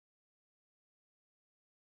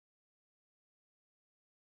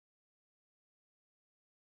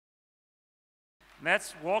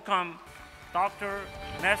Let's welcome Dr.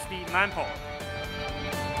 Leslie Lamport.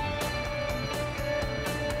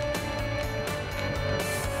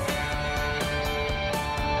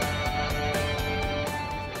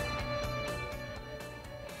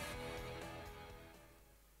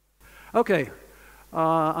 Okay,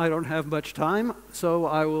 I don't have much time, so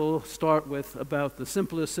I will start with about the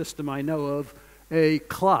simplest system I know of, a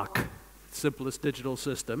clock, simplest digital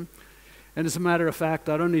system. And as a matter of fact,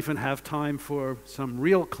 I don't even have time for some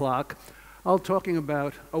real clock. I'm talking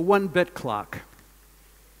about a 1-bit clock.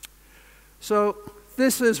 So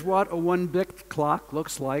this is what a 1-bit clock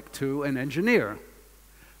looks like to an engineer.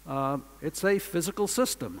 It's a physical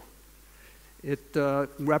system. It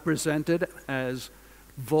represented as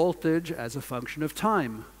voltage as a function of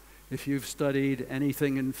time. If you've studied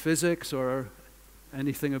anything in physics or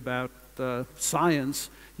anything about science,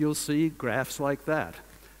 you'll see graphs like that.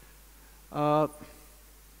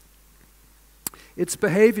 Its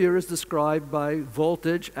behavior is described by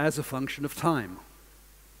voltage as a function of time.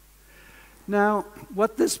 Now,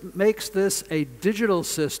 what makes this a digital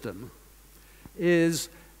system is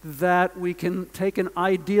that we can take an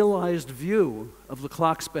idealized view of the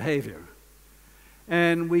clock's behavior.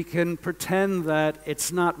 And we can pretend that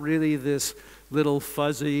it's not really this little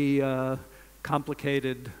fuzzy,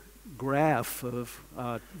 complicated graph of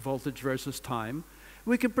voltage versus time.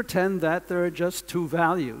 We can pretend that there are just two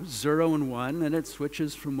values, 0 and 1, and it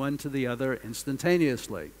switches from one to the other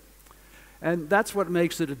instantaneously. And that's what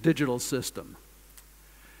makes it a digital system.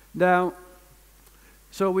 Now,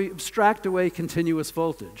 so we abstract away continuous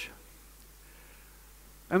voltage.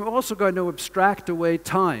 I'm also going to abstract away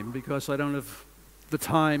time because I don't have the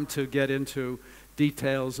time to get into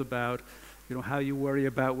details about how you worry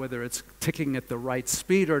about whether it's ticking at the right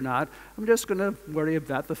speed or not. I'm just going to worry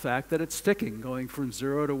about the fact that it's ticking, going from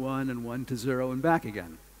 0 to 1 and 1 to 0 and back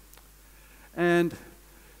again. And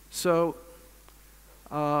so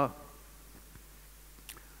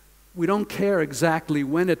we don't care exactly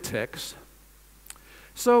when it ticks.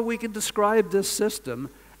 So we can describe this system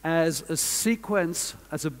as a sequence,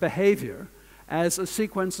 as a behavior, as a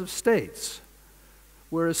sequence of states,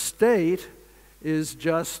 where a state is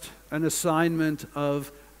just an assignment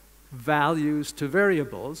of values to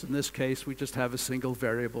variables. In this case, we just have a single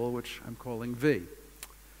variable, which I'm calling v.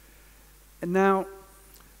 And now,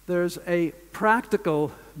 there's a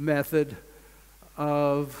practical method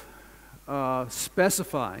of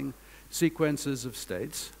specifying sequences of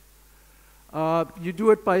states. You do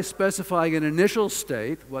it by specifying an initial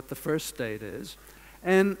state, what the first state is,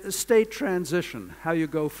 and a state transition, how you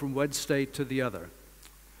go from one state to the other.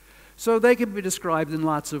 So they can be described in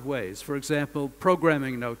lots of ways. For example,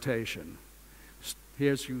 programming notation.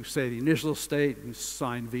 Here's, you say the initial state, you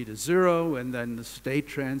assign v to 0, and then the state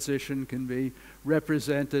transition can be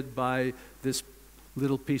represented by this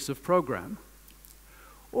little piece of program.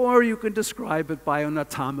 Or you can describe it by an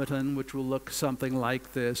automaton, which will look something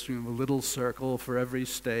like this. You have a little circle for every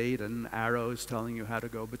state and arrows telling you how to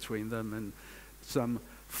go between them, and some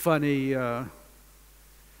funny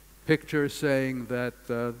picture saying that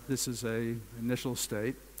this is an initial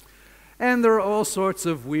state. And there are all sorts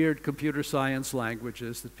of weird computer science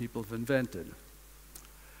languages that people have invented.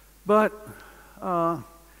 But I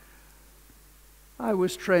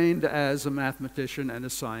was trained as a mathematician and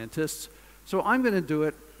a scientist, so I'm going to do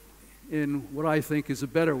it in what I think is a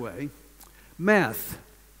better way, math.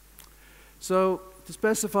 So to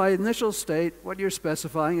specify initial state, what you're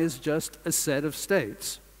specifying is just a set of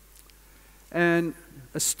states. And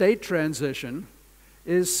a state transition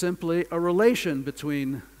is simply a relation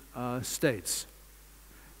between states.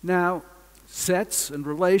 Now, sets and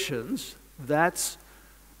relations, that's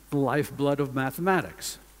the lifeblood of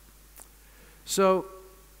mathematics. So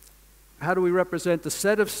how do we represent the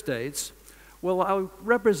set of states? Well, I'll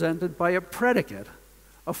represent it by a predicate,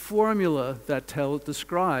 a formula that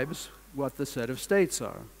describes what the set of states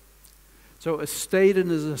are. So a state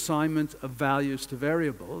is an assignment of values to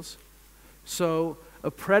variables. So a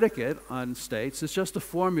predicate on states is just a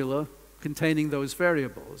formula containing those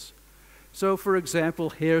variables. So for example,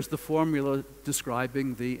 here's the formula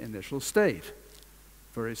describing the initial state.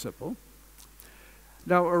 Very simple.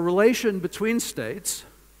 Now a relation between states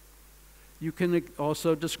you can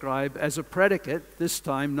also describe as a predicate, this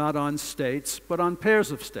time not on states, but on pairs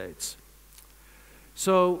of states.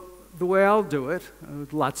 So the way I'll do it,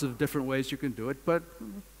 lots of different ways you can do it, but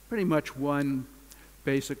pretty much one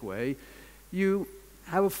basic way. You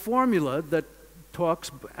have a formula that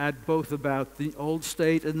talks both about the old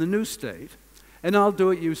state and the new state, and I'll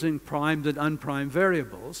do it using primed and unprimed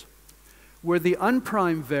variables, where the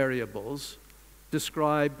unprimed variables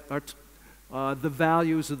the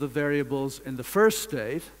values of the variables in the first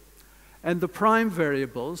state, and the prime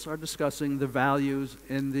variables are discussing the values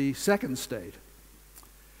in the second state.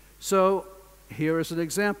 So here is an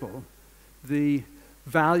example. The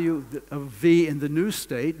value of v in the new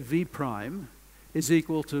state, v prime, is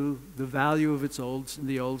equal to the value of its in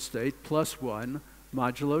the old state plus 1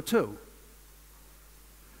 modulo 2.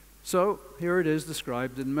 So here it is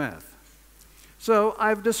described in math. So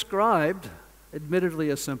I've described, admittedly,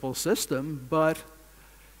 a simple system, but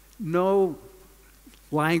no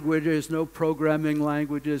languages, no programming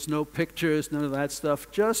languages, no pictures, none of that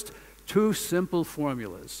stuff, just two simple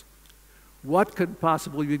formulas. What could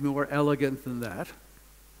possibly be more elegant than that?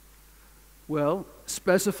 Well,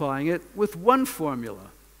 specifying it with one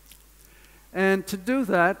formula. And to do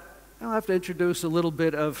that, I'll have to introduce a little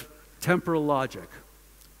bit of temporal logic.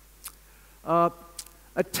 A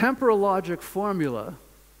temporal logic formula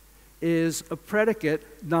is a predicate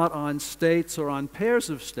not on states or on pairs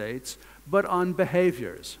of states, but on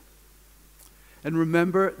behaviors. And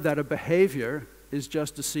remember that a behavior is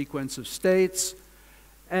just a sequence of states,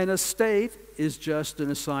 and a state is just an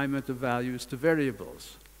assignment of values to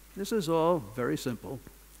variables. This is all very simple.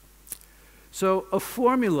 So a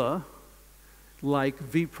formula like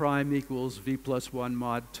v prime equals v plus 1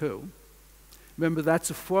 mod 2, remember that's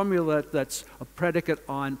a formula that's a predicate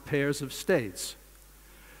on pairs of states.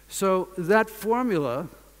 So that formula,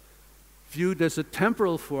 viewed as a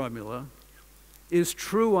temporal formula, is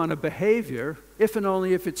true on a behavior if and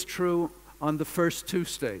only if it's true on the first two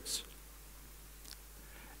states.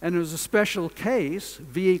 And as a special case,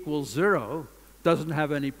 v equals 0 doesn't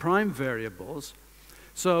have any prime variables,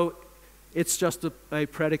 so it's just a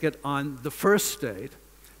predicate on the first state.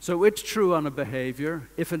 So it's true on a behavior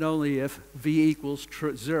if and only if v equals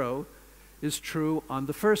 0 is true on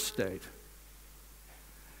the first state.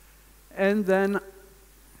 And then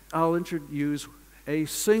I'll introduce a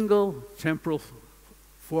single temporal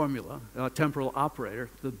formula, temporal operator,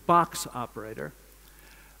 the box operator.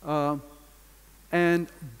 And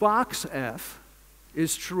box f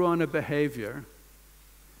is true on a behavior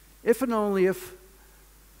if and only if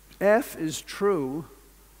f is true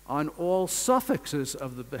on all suffixes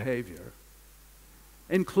of the behavior,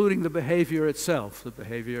 including the behavior itself. The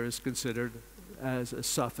behavior is considered as a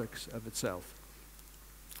suffix of itself.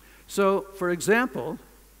 So, for example,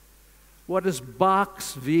 what does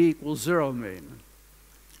box v equals 0 mean?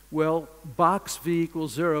 Well, box v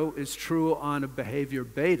equals 0 is true on a behavior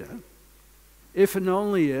beta if and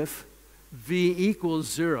only if v equals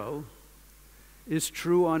 0 is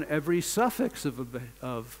true on every suffix of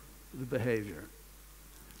the behavior.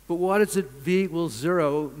 But what does it v equals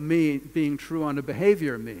 0 mean, being true on a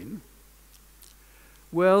behavior mean?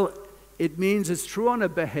 Well, it means it's true on a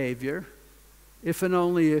behavior if and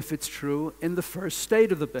only if it's true in the first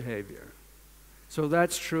state of the behavior. So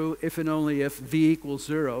that's true if and only if v equals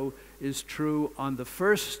 0 is true on the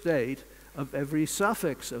first state of every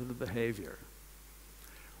suffix of the behavior.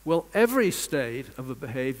 Well, every state of a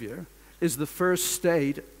behavior is the first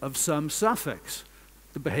state of some suffix,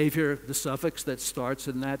 the behavior, the suffix that starts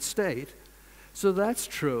in that state. So that's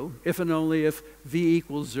true if and only if v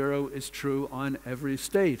equals 0 is true on every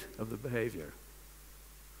state of the behavior.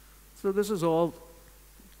 So this is all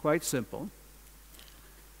quite simple.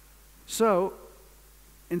 So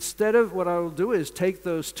instead of what I will do is take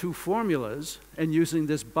those two formulas and using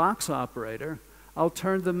this box operator, I'll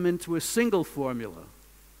turn them into a single formula.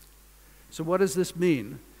 So what does this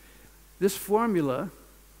mean? This formula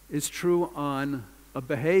is true on a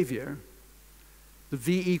behavior. The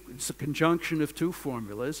v it's a conjunction of two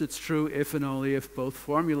formulas. It's true if and only if both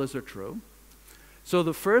formulas are true. So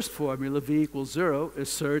the first formula, v equals 0,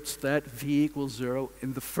 asserts that v equals 0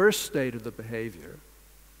 in the first state of the behavior.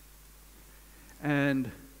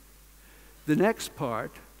 And the next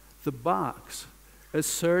part, the box,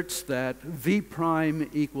 asserts that v prime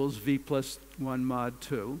equals v plus 1 mod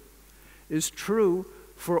 2 is true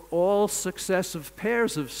for all successive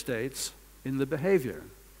pairs of states in the behavior.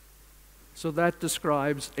 So that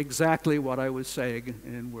describes exactly what I was saying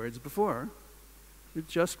in words before.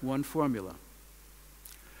 It's just one formula.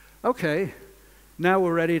 Okay, now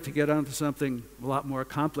we're ready to get on to something a lot more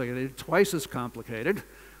complicated, twice as complicated.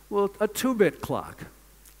 Well, a 2-bit clock.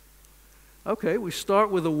 Okay, we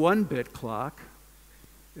start with a 1-bit clock.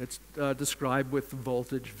 It's described with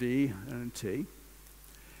voltage V and T.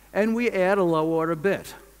 And we add a low-order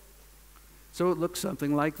bit. So it looks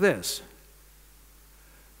something like this.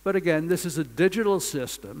 But again, this is a digital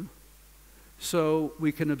system, so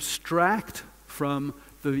we can abstract from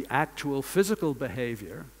the actual physical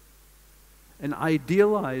behavior an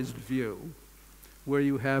idealized view where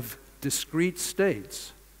you have discrete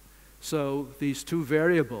states So these two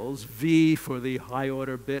variables, V for the high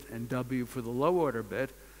order bit and W for the low order bit,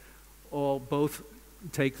 all both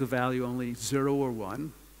take the value only 0 or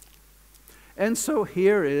 1. And so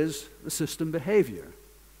here is the system behavior.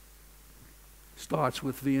 Starts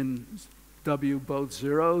with V and W both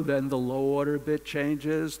 0, then the low order bit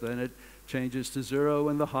changes, then it changes to 0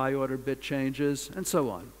 and the high order bit changes, and so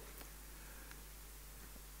on.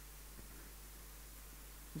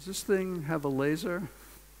 Does this thing have a laser?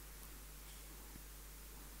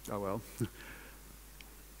 Oh well,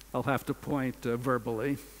 I'll have to point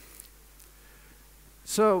verbally.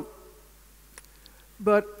 So,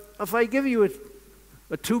 but if I give you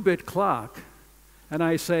a 2-bit clock and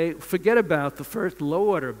I say, forget about the first low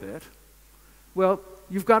order bit, well,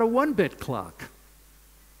 you've got a 1-bit clock.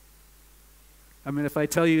 I mean, if I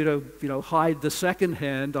tell you to, hide the second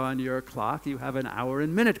hand on your clock, you have an hour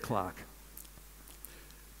and minute clock.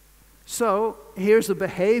 So here's the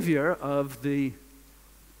behavior of the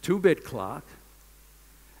 2-bit clock.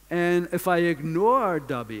 And if I ignore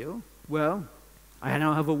W, well, I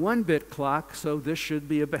now have a 1-bit clock, so this should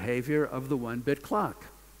be a behavior of the 1-bit clock.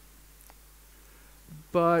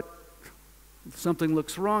 But something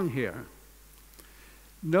looks wrong here.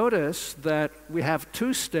 Notice that we have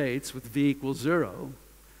 2 states with V equals 0,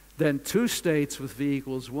 then 2 states with V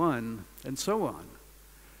equals 1, and so on.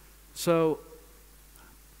 So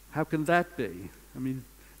how can that be? I mean,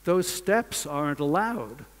 those steps aren't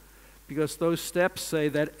allowed because those steps say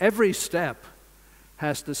that every step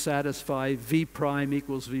has to satisfy V prime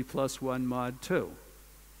equals V plus 1 mod 2.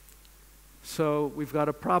 So we've got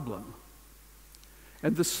a problem.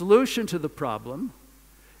 And the solution to the problem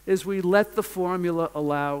is we let the formula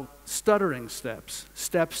allow stuttering steps,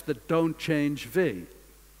 steps that don't change V.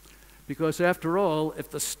 Because after all, if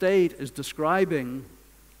the state is describing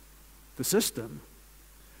the system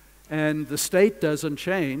and the state doesn't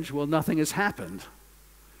change, well, nothing has happened.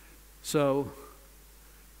 So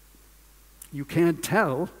you can't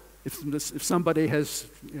tell if somebody has,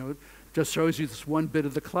 just shows you this 1 bit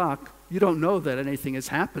of the clock, you don't know that anything is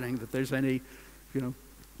happening, that there's any,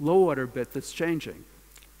 low order bit that's changing.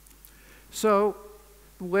 So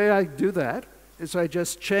the way I do that is I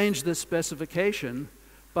just change this specification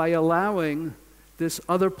by allowing this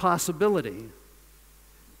other possibility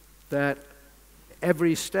that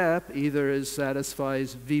every step either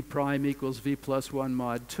satisfies V prime equals V plus 1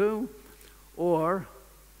 mod 2, or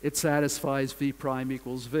it satisfies V prime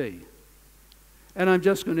equals V. And I'm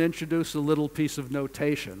just going to introduce a little piece of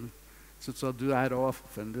notation, since I'll do that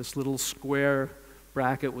often, this little square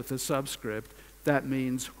bracket with a subscript. That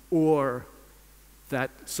means or that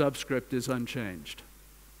subscript is unchanged.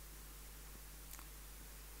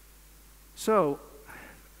 So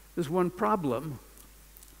there's one problem.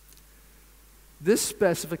 This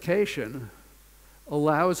specification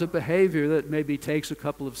allows a behavior that maybe takes a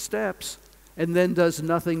couple of steps and then does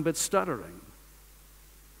nothing but stuttering.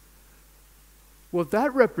 What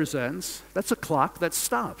that represents, that's a clock that's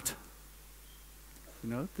stopped.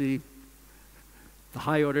 The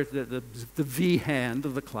high order, the V hand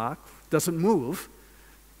of the clock doesn't move,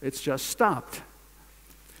 it's just stopped.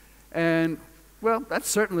 And, well, that's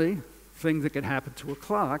certainly a thing that can happen to a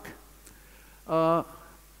clock.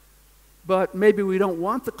 But maybe we don't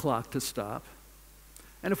want the clock to stop.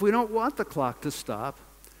 And if we don't want the clock to stop,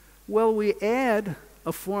 well, we add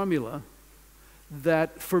a formula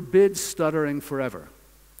that forbids stuttering forever.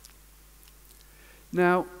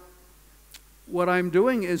 Now, what I'm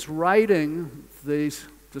doing is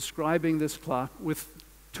describing this clock with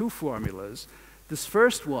 2 formulas. This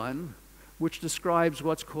first one, which describes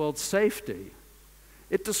what's called safety,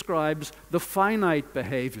 it describes the finite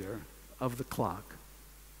behavior of the clock.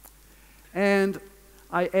 And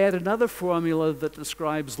I add another formula that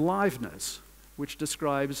describes liveness, which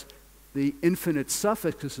describes the infinite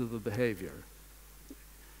suffixes of the behavior.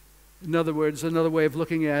 In other words, another way of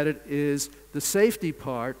looking at it is the safety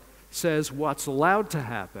part says what's allowed to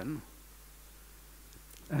happen,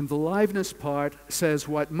 and the liveness part says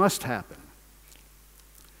what must happen.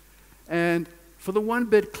 And for the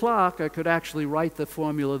 1-bit clock, I could actually write the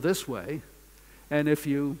formula this way, and if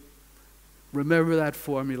you remember that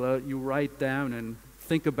formula, you write down and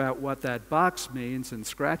think about what that box means and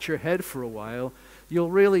scratch your head for a while, you'll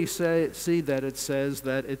really see that it says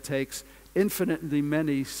that it takes infinitely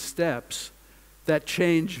many steps that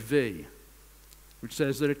change V, which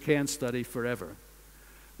says that it can't study forever.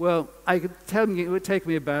 Well, I could tell you it would take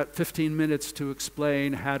me about 15 minutes to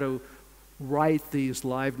explain how to write these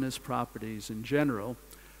liveness properties in general,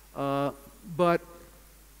 but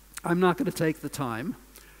I'm not going to take the time.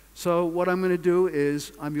 So what I'm going to do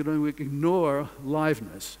is I'm going to ignore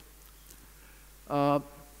liveness.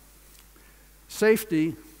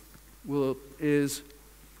 Safety is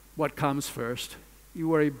what comes first. You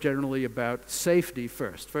worry generally about safety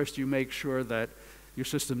first. First, you make sure that your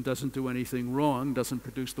system doesn't do anything wrong, doesn't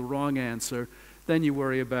produce the wrong answer. Then you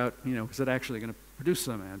worry about, is it actually going to produce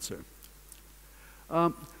some answer?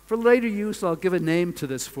 For later use, I'll give a name to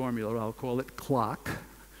this formula. I'll call it clock.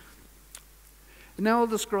 And now I'll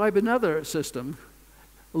describe another system,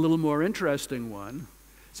 a little more interesting one.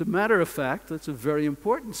 As a matter of fact, it's a very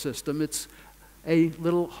important system. It's a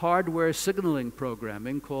little hardware signaling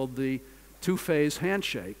programming called the two-phase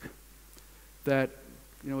handshake that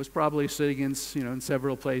is probably sitting in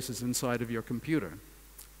several places inside of your computer.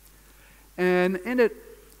 And in it,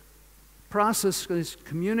 processes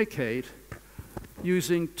communicate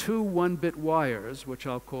using two 1-bit wires, which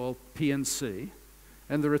I'll call P and C.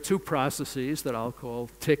 And there are two processes that I'll call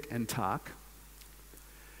tick and tock.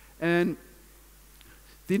 And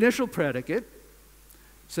the initial predicate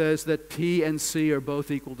says that P and C are both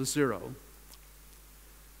equal to 0.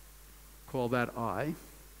 Call that I.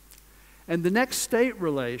 And the next state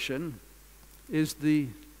relation is the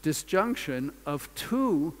disjunction of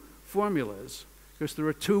two formulas, because there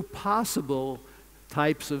are two possible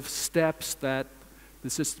types of steps that the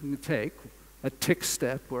system can take, a tick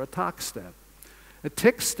step or a tock step. A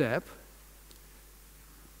tick step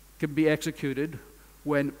can be executed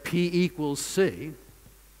when P equals C,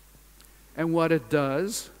 and what it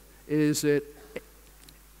does is it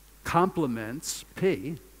complements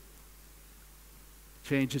P,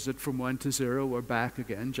 changes it from 1 to 0 or back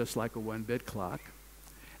again, just like a 1-bit clock,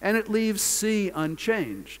 and it leaves C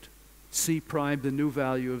unchanged. C prime, the new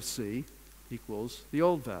value of C, equals the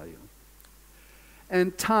old value.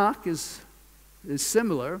 And tock is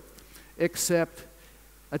similar, except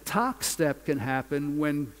a tock step can happen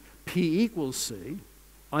when P equals C,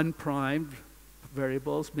 unprimed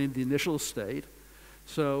variables mean the initial state.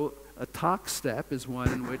 So a tock step is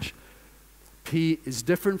one in which P is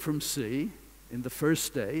different from C in the first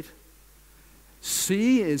state.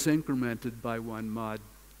 C is incremented by 1 mod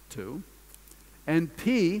 2, and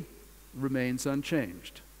P remains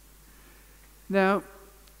unchanged. Now,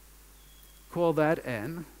 call that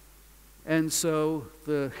N, and so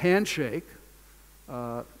the handshake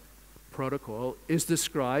protocol is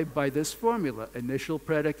described by this formula: initial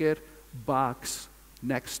predicate, box,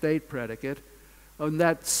 next state predicate. On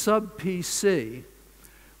that sub PC,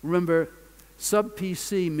 remember, sub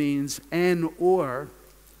PC means N or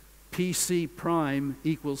PC prime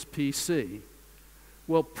equals PC.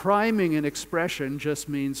 Well, priming an expression just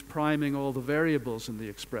means priming all the variables in the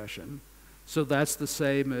expression. So that's the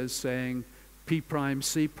same as saying P prime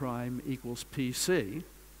C prime equals PC.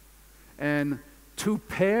 And two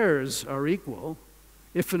pairs are equal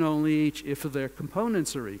if and only if their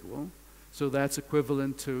components are equal. So that's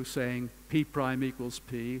equivalent to saying P prime equals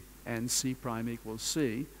P and C prime equals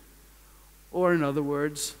C. Or in other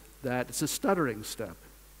words, that it's a stuttering step.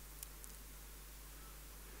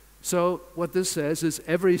 So what this says is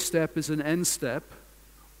every step is an N step,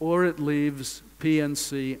 or it leaves P and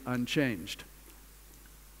C unchanged.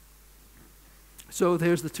 So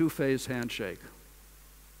there's the two-phase handshake.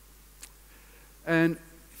 And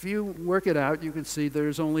if you work it out, you can see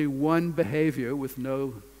there's only one behavior with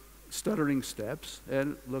no stuttering steps,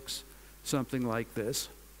 and it looks something like this.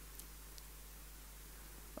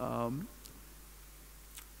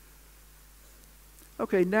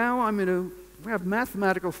 Okay, now I'm going to have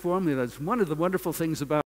mathematical formulas. One of the wonderful things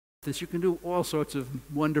about this, you can do all sorts of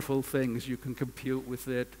wonderful things. You can compute with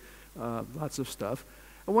it, lots of stuff.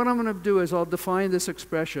 And what I'm going to do is I'll define this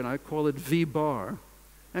expression. I call it V bar,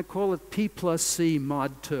 and call it P plus C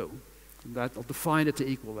mod 2. I'll define it to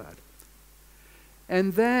equal that.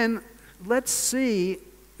 And then let's see,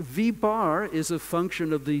 V bar is a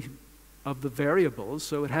function of the variables,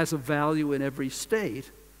 so it has a value in every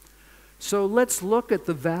state. So let's look at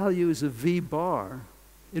the values of V bar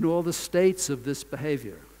in all the states of this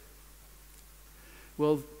behavior.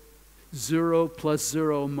 Well, 0 plus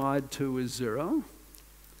 0 mod 2 is 0.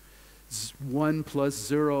 1 plus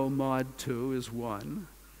 0 mod 2 is 1.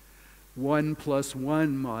 1 plus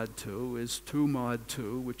 1 mod 2 is 2 mod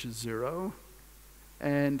 2, which is 0.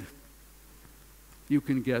 And you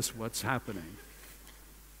can guess what's happening.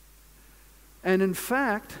 And in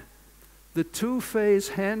fact, the two-phase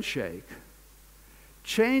handshake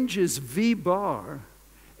changes V bar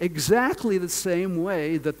exactly the same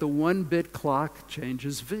way that the 1-bit clock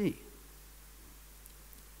changes V.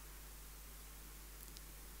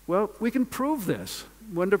 Well, we can prove this.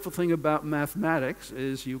 Wonderful thing about mathematics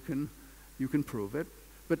is you can prove it.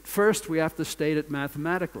 But first, we have to state it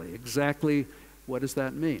mathematically. Exactly what does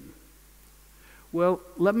that mean? Well,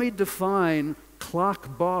 let me define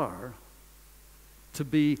clock bar to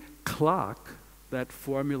be clock, that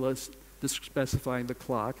formula specifying the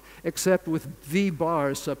clock, except with V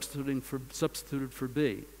bar substituted for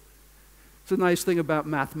B. It's a nice thing about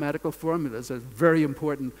mathematical formulas. A very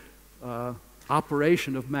important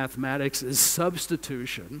operation of mathematics is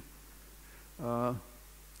substitution.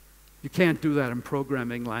 You can't do that in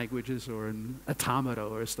programming languages or in automata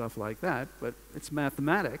or stuff like that, but it's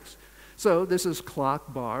mathematics. So this is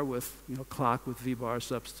clock bar with, clock with V bar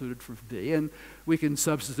substituted for B, and we can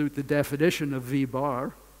substitute the definition of V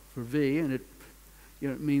bar for V, and it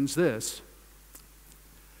means this.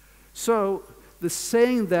 So the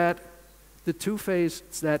saying that the two-phase,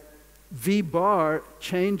 that V bar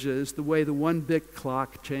changes the way the one-bit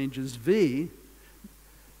clock changes V,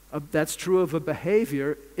 that's true of a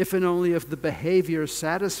behavior if and only if the behavior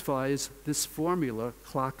satisfies this formula,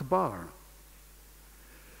 clock bar.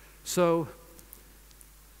 So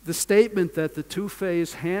the statement that the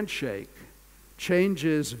two-phase handshake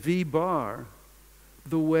changes V bar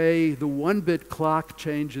the way the one-bit clock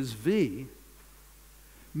changes V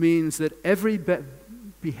means that every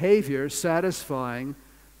behavior satisfying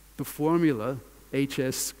the formula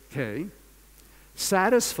HSK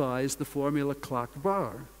satisfies the formula clock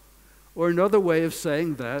bar. Or another way of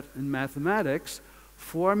saying that in mathematics,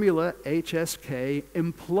 formula HSK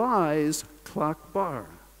implies clock bar.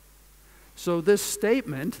 So this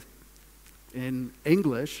statement in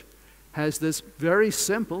English has this very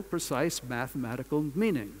simple, precise mathematical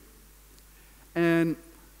meaning. And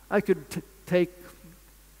I could take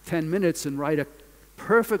 10 minutes and write a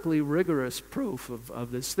perfectly rigorous proof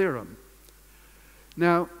of this theorem.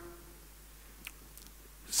 Now,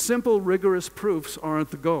 simple, rigorous proofs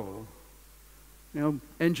aren't the goal.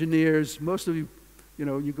 Engineers, most of you,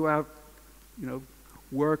 you go out,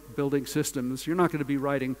 work building systems, you're not going to be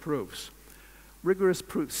writing proofs. Rigorous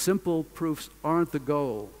proofs, simple proofs aren't the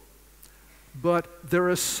goal, but they're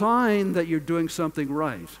a sign that you're doing something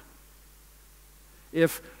right.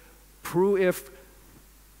 If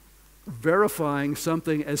verifying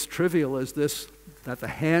something as trivial as this, that the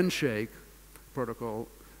handshake protocol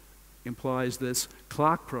implies this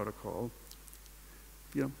clock protocol,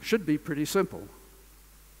 should be pretty simple.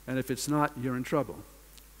 And if it's not, you're in trouble.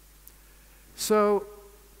 So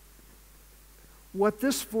what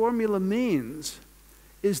this formula means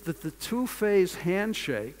is that the two-phase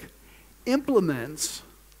handshake implements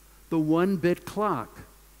the one-bit clock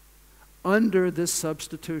under this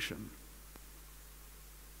substitution.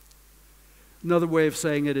 Another way of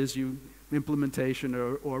saying it is implementation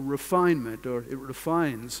or refinement, or it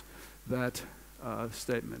refines that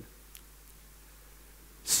statement.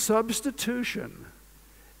 Substitution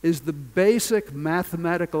is the basic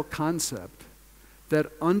mathematical concept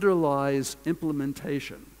that underlies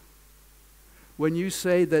implementation. When you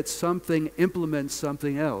say that something implements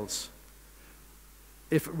something else,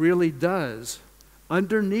 if it really does,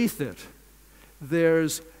 underneath it,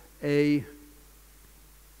 there's a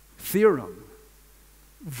theorem,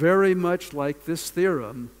 very much like this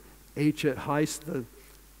theorem, H at high, the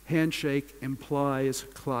handshake implies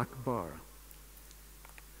clock bar.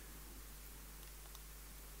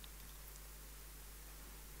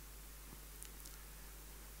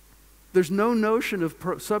 There's no notion of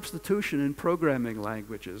substitution in programming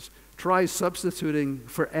languages. Try substituting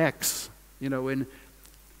for X, in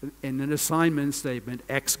an assignment statement,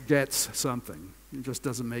 X gets something. It just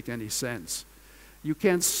doesn't make any sense. You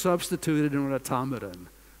can't substitute it in an automaton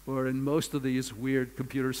or in most of these weird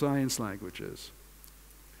computer science languages.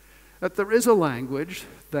 But there is a language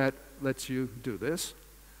that lets you do this.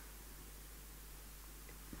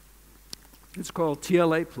 It's called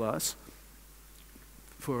TLA+.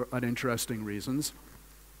 For uninteresting reasons.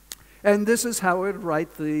 And this is how I would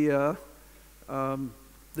write this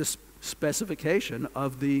specification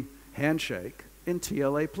of the handshake in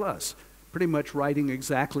TLA+. Pretty much writing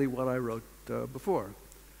exactly what I wrote before.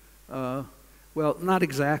 Well, not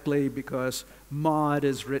exactly, because mod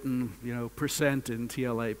is written, percent in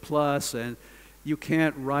TLA+, and you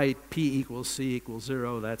can't write P equals C equals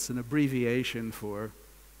 0. That's an abbreviation for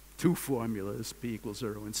two formulas, P equals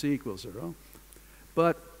 0 and C equals 0.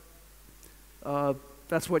 But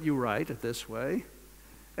that's what you write it this way.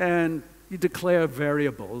 And you declare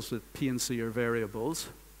variables, that P and C are variables.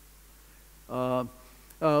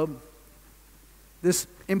 This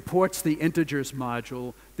imports the integers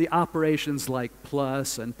module. The operations like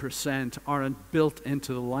plus and percent aren't built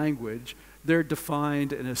into the language. They're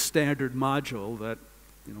defined in a standard module that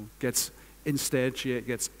gets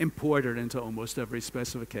imported into almost every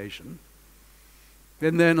specification.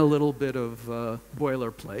 And then a little bit of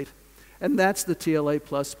boilerplate. And that's the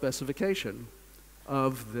TLA+ specification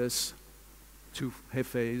of this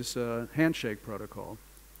two-phase handshake protocol.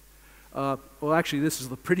 Well, actually, this is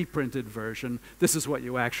the pretty printed version. This is what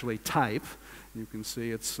you actually type. You can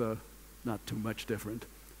see it's not too much different.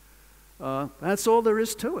 That's all there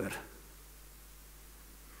is to it.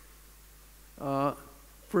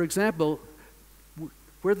 For example,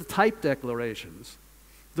 where are the type declarations?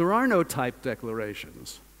 There are no type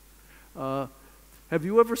declarations. Have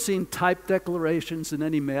you ever seen type declarations in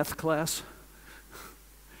any math class?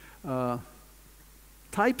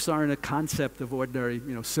 Types aren't a concept of ordinary,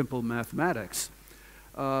 simple mathematics.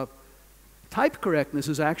 Type correctness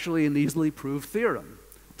is actually an easily proved theorem.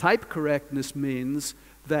 Type correctness means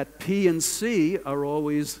that P and C are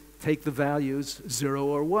always take the values 0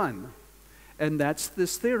 or 1. And that's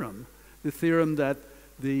this theorem, the theorem that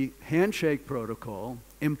the handshake protocol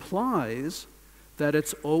implies that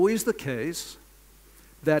it's always the case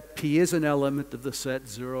that P is an element of the set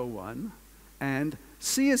 0, 1, and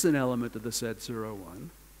C is an element of the set 0,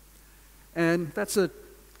 1. And that's a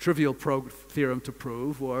trivial theorem to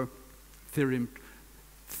prove, or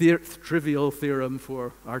trivial theorem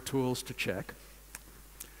for our tools to check.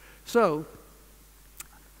 So,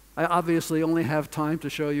 I obviously only have time to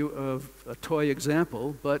show you a toy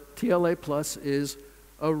example, but TLA Plus is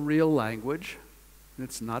a real language.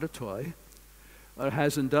 It's not a toy. It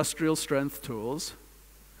has industrial strength tools,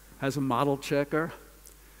 has a model checker,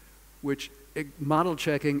 which model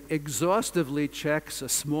checking exhaustively checks a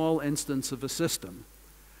small instance of a system.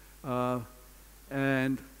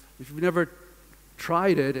 And if you've never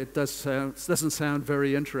tried it, it doesn't sound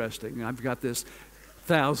very interesting. I've got this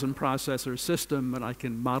 1,000 processor system and I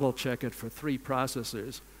can model check it for 3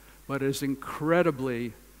 processors, but it's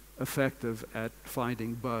incredibly effective at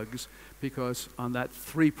finding bugs because on that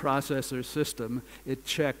 3 processor system, it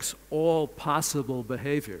checks all possible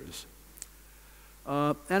behaviors.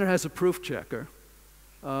 And it has a proof checker.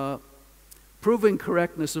 Proving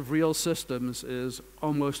correctness of real systems is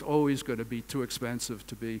almost always going to be too expensive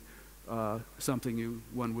to be something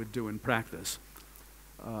one would do in practice.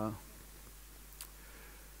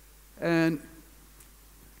 And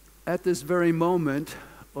at this very moment,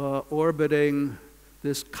 orbiting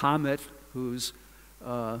this comet, whose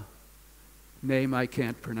name I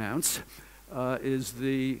can't pronounce, is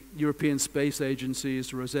the European Space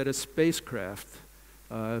Agency's Rosetta spacecraft.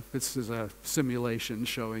 This is a simulation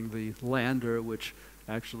showing the lander, which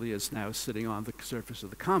actually is now sitting on the surface of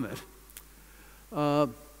the comet.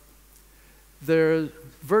 Their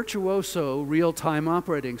Virtuoso real-time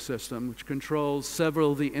operating system, which controls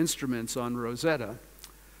several of the instruments on Rosetta,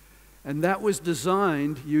 and that was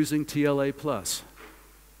designed using TLA Plus.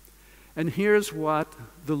 And here's what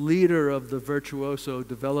the leader of the Virtuoso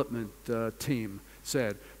development team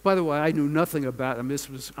said. By the way, I knew nothing about it. This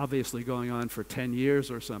was obviously going on for 10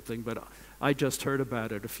 years or something, but I just heard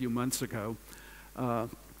about it a few months ago.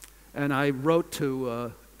 And I wrote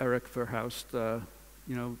to Eric Verhulst,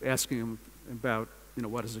 asking him about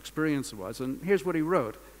what his experience was. And here's what he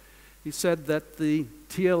wrote. He said that the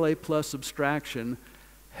TLA Plus abstraction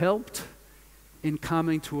helped in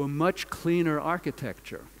coming to a much cleaner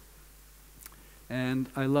architecture. And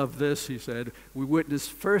I love this, he said, we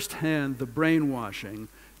witnessed firsthand the brainwashing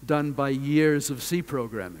done by years of C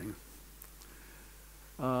programming.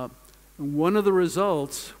 One of the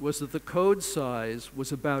results was that the code size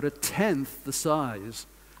was about 1/10 the size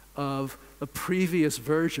of a previous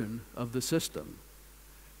version of the system,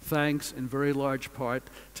 thanks in very large part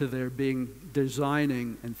to their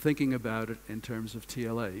designing and thinking about it in terms of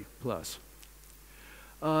TLA Plus.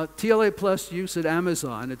 TLA Plus use at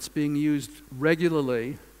Amazon, it's being used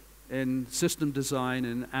regularly in system design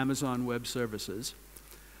in Amazon Web Services.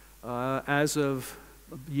 As of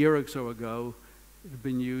a year or so ago, it had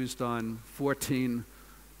been used on 14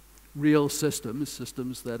 real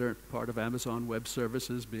systems that are part of Amazon Web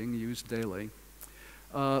Services being used daily.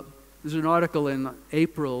 There's an article in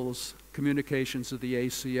April's Communications of the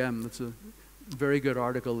ACM that's a very good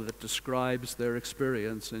article that describes their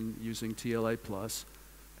experience in using TLA Plus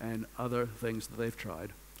and other things that they've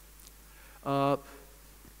tried.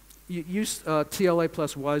 TLA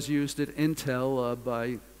Plus was used at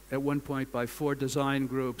Intel at one point by 4 design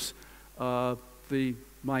groups.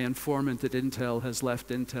 My informant at Intel has left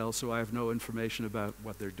Intel, so I have no information about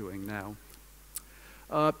what they're doing now.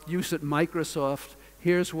 Use at Microsoft,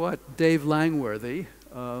 here's what Dave Langworthy,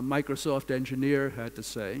 a Microsoft engineer, had to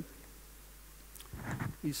say.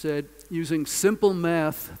 He said, using simple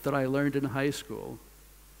math that I learned in high school,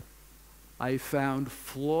 I found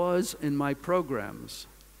flaws in my programs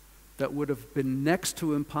that would have been next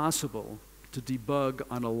to impossible to debug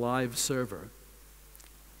on a live server,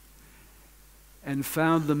 and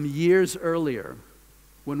found them years earlier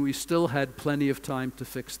when we still had plenty of time to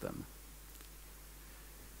fix them.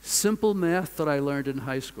 Simple math that I learned in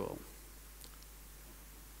high school.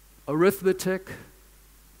 Arithmetic,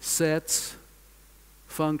 sets,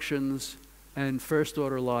 functions, and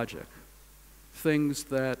first-order logic. Things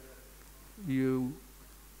that you,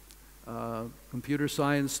 computer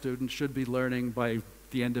science student, should be learning by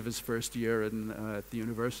the end of his first year at the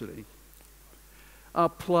university.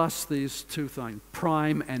 Plus these two things,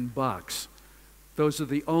 prime and box. Those are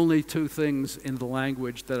the only two things in the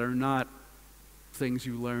language that are not things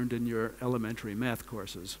you learned in your elementary math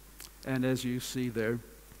courses. And as you see, they're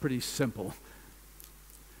pretty simple.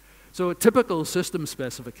 So a typical system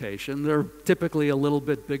specification, they're typically a little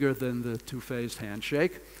bit bigger than the two-phased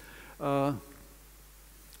handshake. But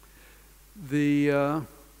they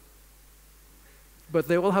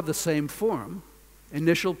all have the same form: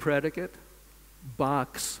 initial predicate,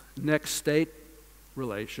 box, next state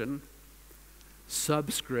relation,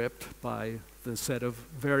 subscript by the set of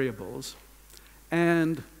variables,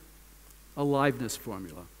 and a liveness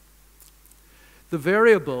formula. The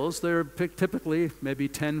variables, there are typically maybe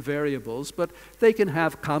 10 variables, but they can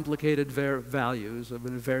have complicated values. A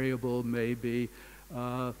variable may be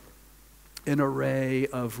an array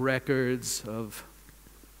of records, of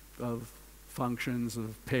functions,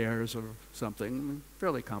 of pairs, or something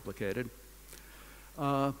fairly complicated.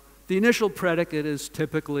 The initial predicate is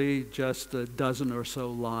typically just a dozen or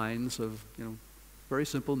so lines of, very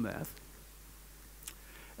simple math.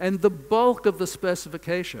 And the bulk of the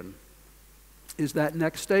specification is that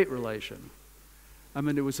next state relation. I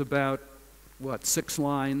mean, it was about, 6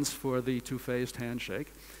 lines for the two-phased handshake.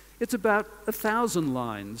 It's about 1,000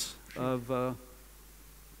 lines of,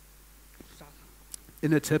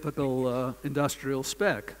 in a typical industrial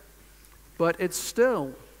spec. But it's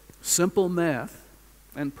still simple math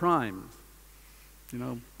and prime.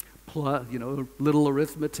 Little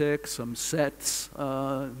arithmetic, some sets,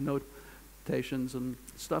 notations, and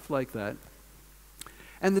stuff like that.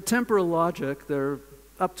 And the temporal logic, they're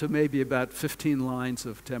up to maybe about 15 lines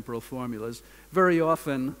of temporal formulas. Very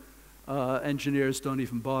often, engineers don't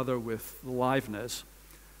even bother with the liveness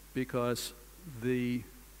because they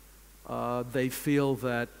feel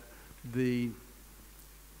that the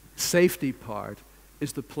safety part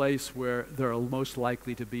is the place where there are most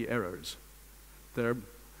likely to be errors. They're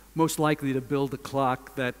most likely to build a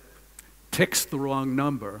clock that ticks the wrong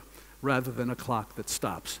number rather than a clock that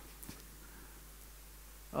stops.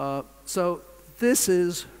 So this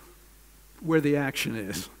is where the action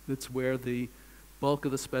is. It's where the bulk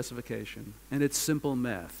of the specification, and it's simple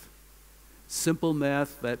math. Simple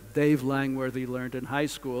math that Dave Langworthy learned in high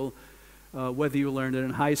school. Whether you learned it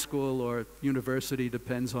in high school or university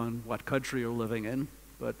depends on what country you're living in,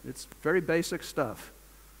 but it's very basic stuff.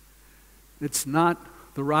 It's not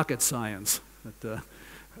the rocket science that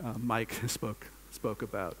Mike spoke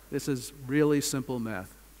about. This is really simple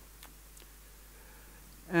math.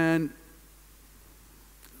 And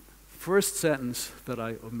first sentence that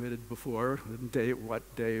I omitted before,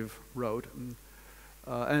 what Dave wrote,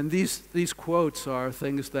 and these quotes are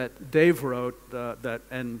things that Dave wrote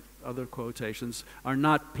and other quotations are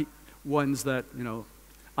not ones that,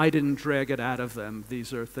 I didn't drag it out of them.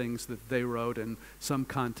 These are things that they wrote in some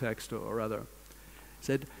context or other. He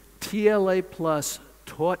said, TLA Plus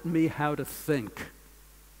taught me how to think.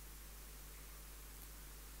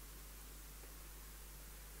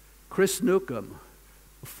 Chris Newcomb,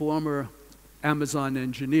 a former Amazon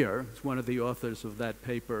engineer, is one of the authors of that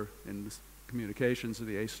paper in communications of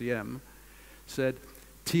the ACM, said,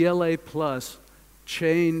 TLA Plus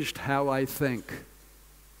changed how I think.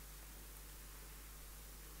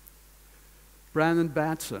 Brandon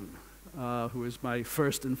Batson, who is my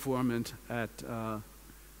first informant from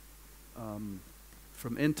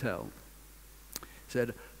Intel,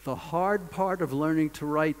 said, the hard part of learning to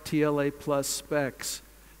write TLA Plus specs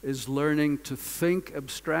is learning to think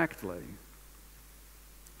abstractly.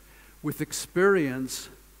 With experience,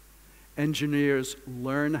 engineers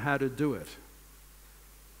learn how to do it.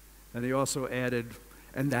 And he also added,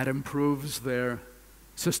 and that improves their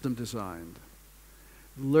system design.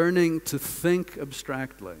 Learning to think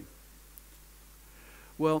abstractly.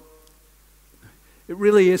 Well, it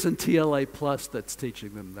really isn't TLA Plus that's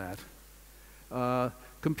teaching them that.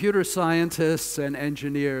 Computer scientists and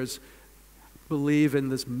engineers believe in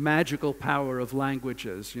this magical power of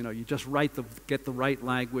languages. You just get the right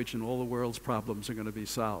language and all the world's problems are going to be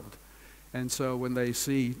solved. And so when they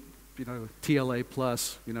see, TLA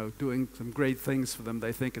Plus, doing some great things for them,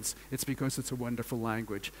 they think it's because it's a wonderful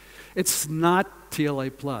language. It's not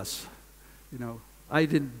TLA Plus. I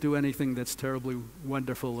didn't do anything that's terribly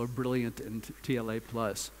wonderful or brilliant in TLA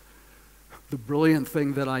Plus. the brilliant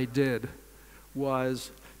thing that I did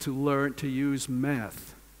was to learn to use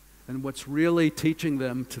math. And what's really teaching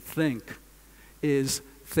them to think is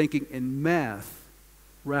thinking in math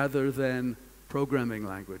rather than programming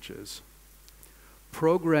languages.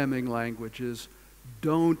 Programming languages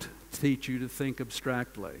don't teach you to think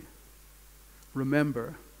abstractly.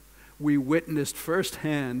 Remember, we witnessed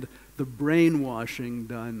firsthand the brainwashing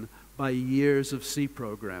done by years of C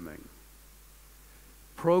programming.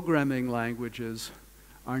 Programming languages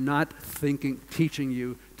are not teaching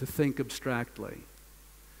you to think abstractly.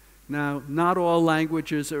 Now, not all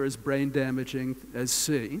languages are as brain damaging as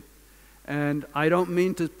C, and I don't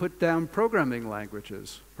mean to put down programming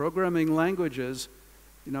languages. Programming languages,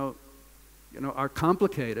 are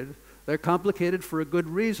complicated. They're complicated for a good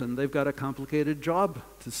reason. They've got a complicated job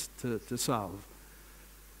to solve.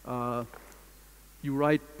 You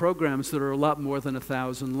write programs that are a lot more than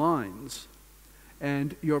 1,000 lines.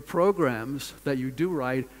 And your programs that you do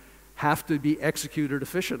write have to be executed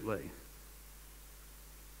efficiently.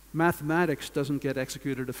 Mathematics doesn't get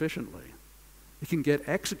executed efficiently. It can get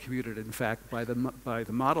executed, in fact, by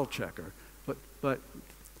the model checker, but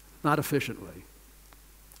not efficiently.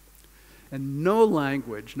 And no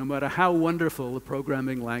language, no matter how wonderful the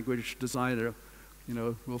programming language designer,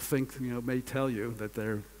 will think, may tell you that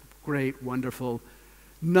they're great, wonderful,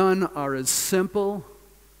 none are as simple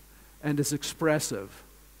and as expressive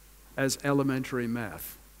as elementary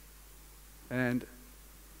math. And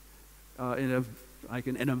in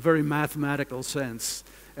a very mathematical sense,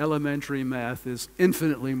 elementary math is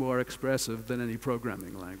infinitely more expressive than any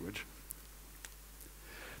programming language.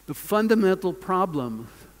 The fundamental problem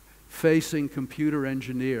facing computer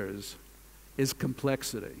engineers is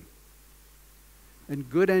complexity. And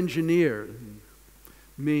good engineer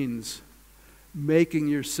means making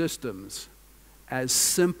your systems as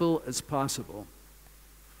simple as possible.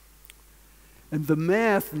 And the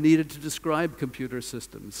math needed to describe computer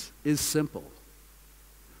systems is simple.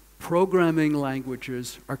 Programming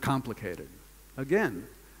languages are complicated. Again,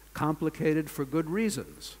 complicated for good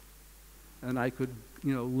reasons. And I could,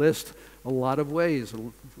 list a lot of ways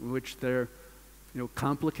in which they're,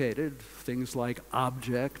 complicated. Things like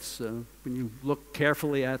objects, when you look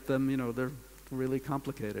carefully at them, they're really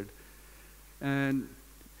complicated. And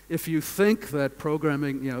if you think that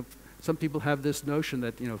programming, some people have this notion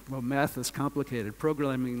that, math is complicated,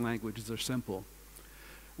 programming languages are simple.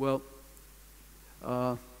 Well,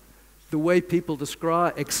 the way people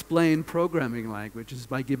explain programming languages is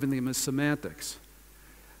by giving them a semantics.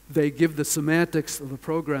 They give the semantics of the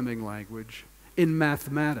programming language in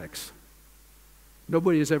mathematics.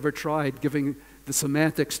 Nobody has ever tried giving the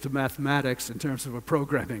semantics to mathematics in terms of a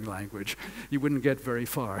programming language. You wouldn't get very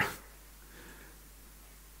far.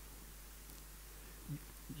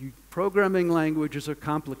 Programming languages are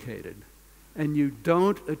complicated, and you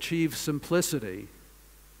don't achieve simplicity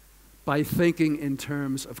by thinking in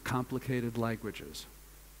terms of complicated languages.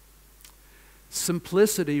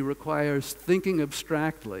 Simplicity requires thinking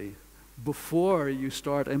abstractly before you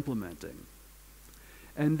start implementing.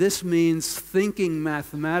 And this means thinking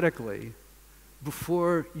mathematically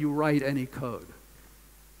before you write any code.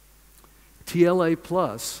 TLA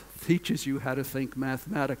Plus teaches you how to think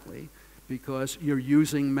mathematically because you're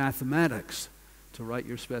using mathematics to write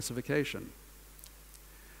your specification.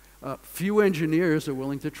 Few engineers are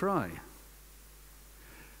willing to try.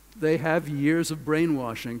 They have years of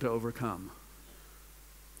brainwashing to overcome.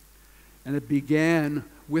 And it began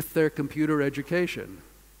with their computer education,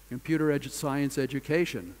 science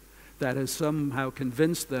education, that has somehow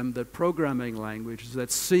convinced them that programming languages,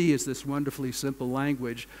 that C is this wonderfully simple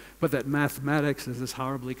language, but that mathematics is this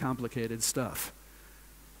horribly complicated stuff.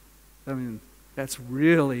 I mean, that's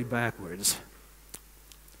really backwards.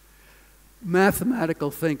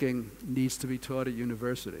 Mathematical thinking needs to be taught at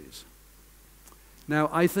universities.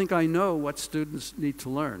 Now, I think I know what students need to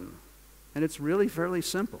learn, and it's really fairly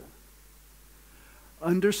simple.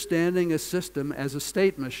 Understanding a system as a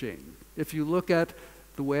state machine. If you look at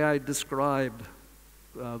the way I described,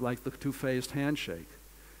 like the two-phased handshake,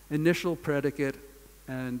 initial predicate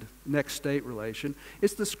and next state relation,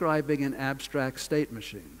 it's describing an abstract state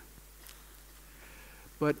machine.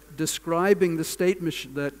 But describing the state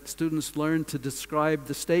machine, that students learn to describe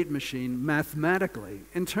the state machine mathematically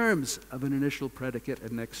in terms of an initial predicate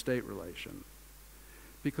and next state relation.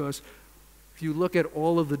 Because if you look at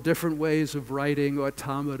all of the different ways of writing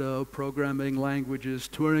automata, programming languages,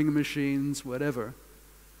 Turing machines, whatever,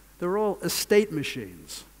 they're all state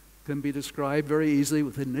machines. Can be described very easily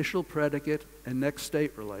with initial predicate and next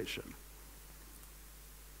state relation.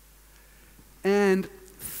 And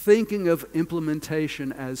thinking of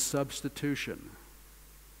implementation as substitution.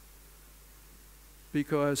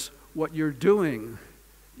 because what you're doing,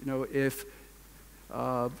 if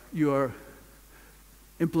you're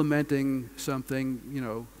implementing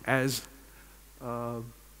something, as a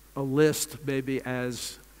list, maybe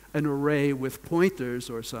as an array with pointers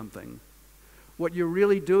or something, what you're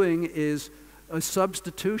really doing is a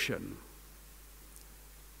substitution.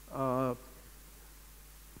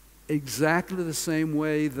 Exactly the same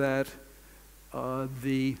way that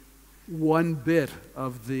the 1 bit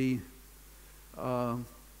of the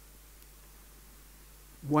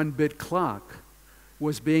 1-bit clock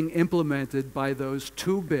was being implemented by those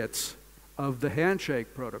 2 bits of the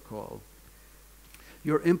handshake protocol.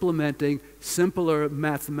 You're implementing simpler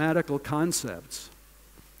mathematical concepts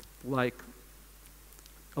like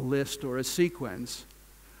a list or a sequence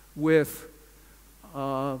with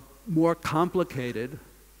more complicated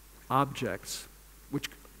objects, which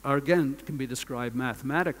are, again, can be described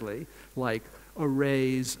mathematically, like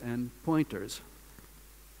arrays and pointers.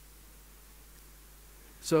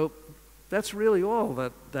 So that's really all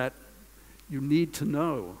that you need to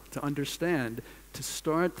know, to understand, to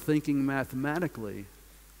start thinking mathematically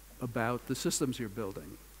about the systems you're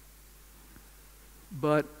building.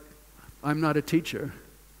 But I'm not a teacher,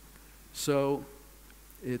 so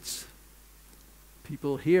it's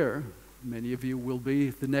people here, many of you will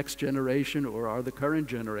be the next generation or are the current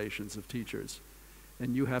generations of teachers,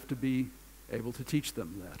 and you have to be able to teach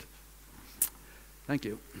them that. Thank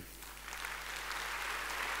you.